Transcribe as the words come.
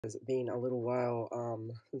It's been a little while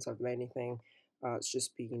since I've made anything. It's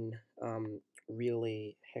just been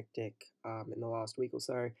really hectic in the last week or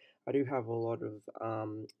so. I do have a lot of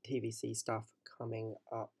TVC stuff coming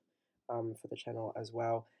up for the channel, as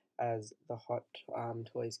well as the hot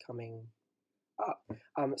toys coming up.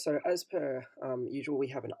 So as per usual, we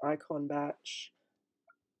have an Ikon batch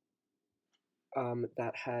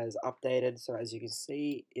that has updated. So as you can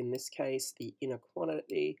see, in this case, the inner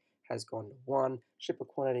quantity has gone to 1. Shipper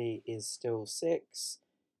quantity is still 6.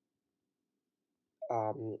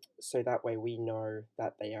 So that way we know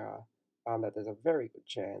that they are, that there's a very good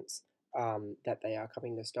chance that they are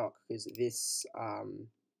coming to stock, because this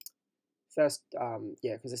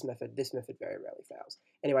because this method very rarely fails.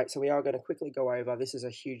 Anyway, so we are going to quickly go over. This is a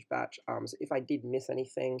huge batch. So if I did miss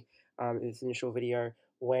anything in this initial video,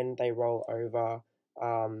 when they roll over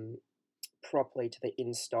properly to the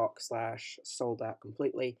in stock / sold out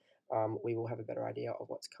completely, we will have a better idea of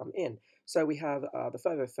what's come in. So we have the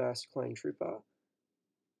 501st Clone Trooper.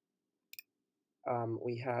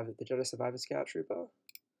 We have the Jedi Survivor Scout Trooper.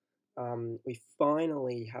 We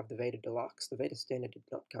finally have the Vader Deluxe. The Vader Standard did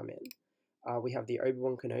not come in. We have the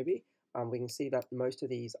Obi-Wan Kenobi. We can see that most of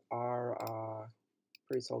these are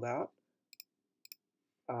pre-sold out.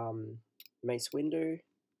 Mace Windu.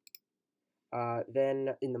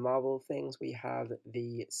 Then in the Marvel things, we have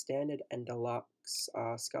the Standard and Deluxe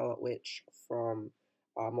Scarlet Witch from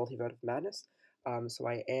Multiverse of Madness. So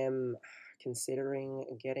I am considering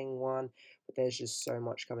getting one, but there's just so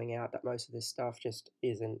much coming out that most of this stuff just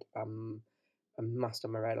isn't a must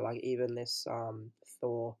on my radar. Like even this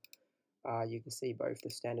Thor, you can see both the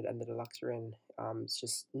Standard and the Deluxe are in. It's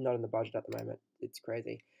just not in the budget at the moment. It's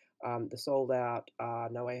crazy. The sold out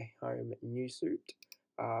No Way Home new suit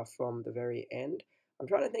from the very end. I'm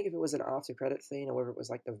trying to think if it was an after credit scene or whether it was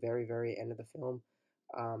like the very end of the film.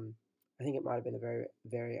 I think it might have been the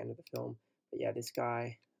very end of the film. But yeah, this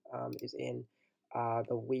guy is in.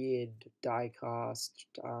 The weird die-cast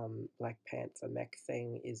Black Panther mech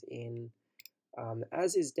thing is in.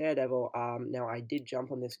 As is Daredevil. Now, I did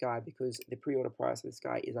jump on this guy because the pre-order price of this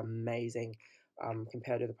guy is amazing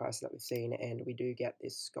compared to the prices that we've seen, and we do get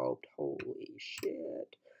this sculpt. Holy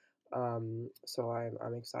shit. So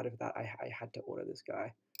I'm excited for that. I had to order this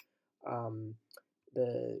guy.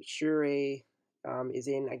 The Shuri is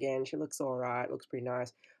in again. She looks alright, looks pretty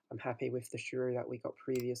nice. I'm happy with the Shuri that we got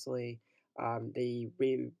previously. The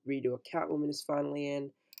redo of Catwoman is finally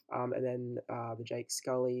in. And then the Jake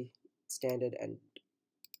Scully Standard and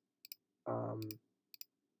don't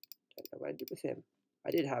know what I did with him.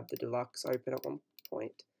 I did have the Deluxe open at one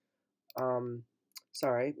point.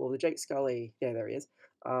 Sorry, well, the Jake Scully, yeah, there he is.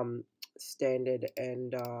 Standard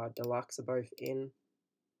and Deluxe are both in.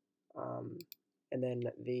 And then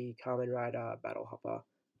the Kamen Rider Battle Hopper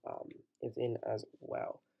is in as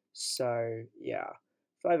well. So, yeah.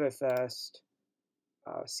 501st,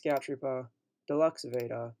 Scout Trooper, Deluxe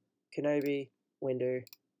Vader, Kenobi, Windu,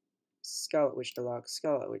 Scarlet Witch Deluxe,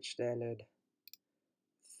 Scarlet Witch Standard,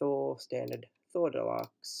 Thor Standard, Thor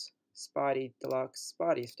Deluxe, Spidey Deluxe,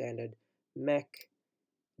 Spidey Standard, Mech,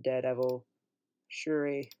 Daredevil,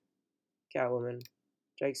 Shuri, Catwoman,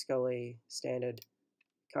 Jake Scully Standard,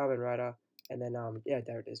 Kamen Rider, and then yeah,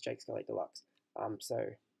 there it is, Jake Scully Deluxe. So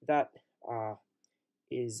that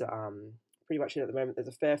is pretty much it at the moment. There's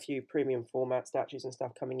a fair few premium format statues and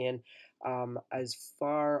stuff coming in. As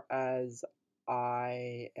far as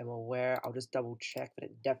I am aware, I'll just double check, but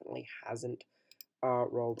it definitely hasn't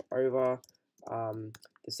rolled over. The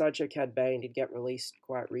Sideshow Cad Bane did get released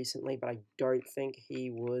quite recently, but I don't think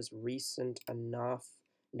he was recent enough.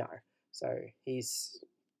 No, so he's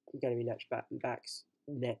going to be next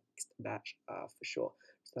batch for sure.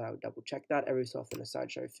 So I would double check that. Every so often a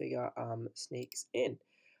Sideshow figure sneaks in.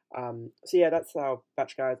 So yeah, that's our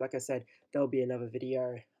batch, guys. Like I said, there'll be another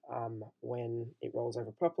video when it rolls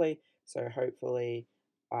over properly. So hopefully,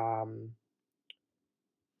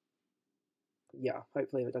 yeah,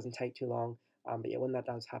 hopefully it doesn't take too long. But yeah, when that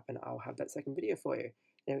does happen, I'll have that second video for you.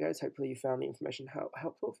 Anyway, guys, hopefully you found the information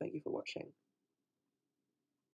helpful. Thank you for watching.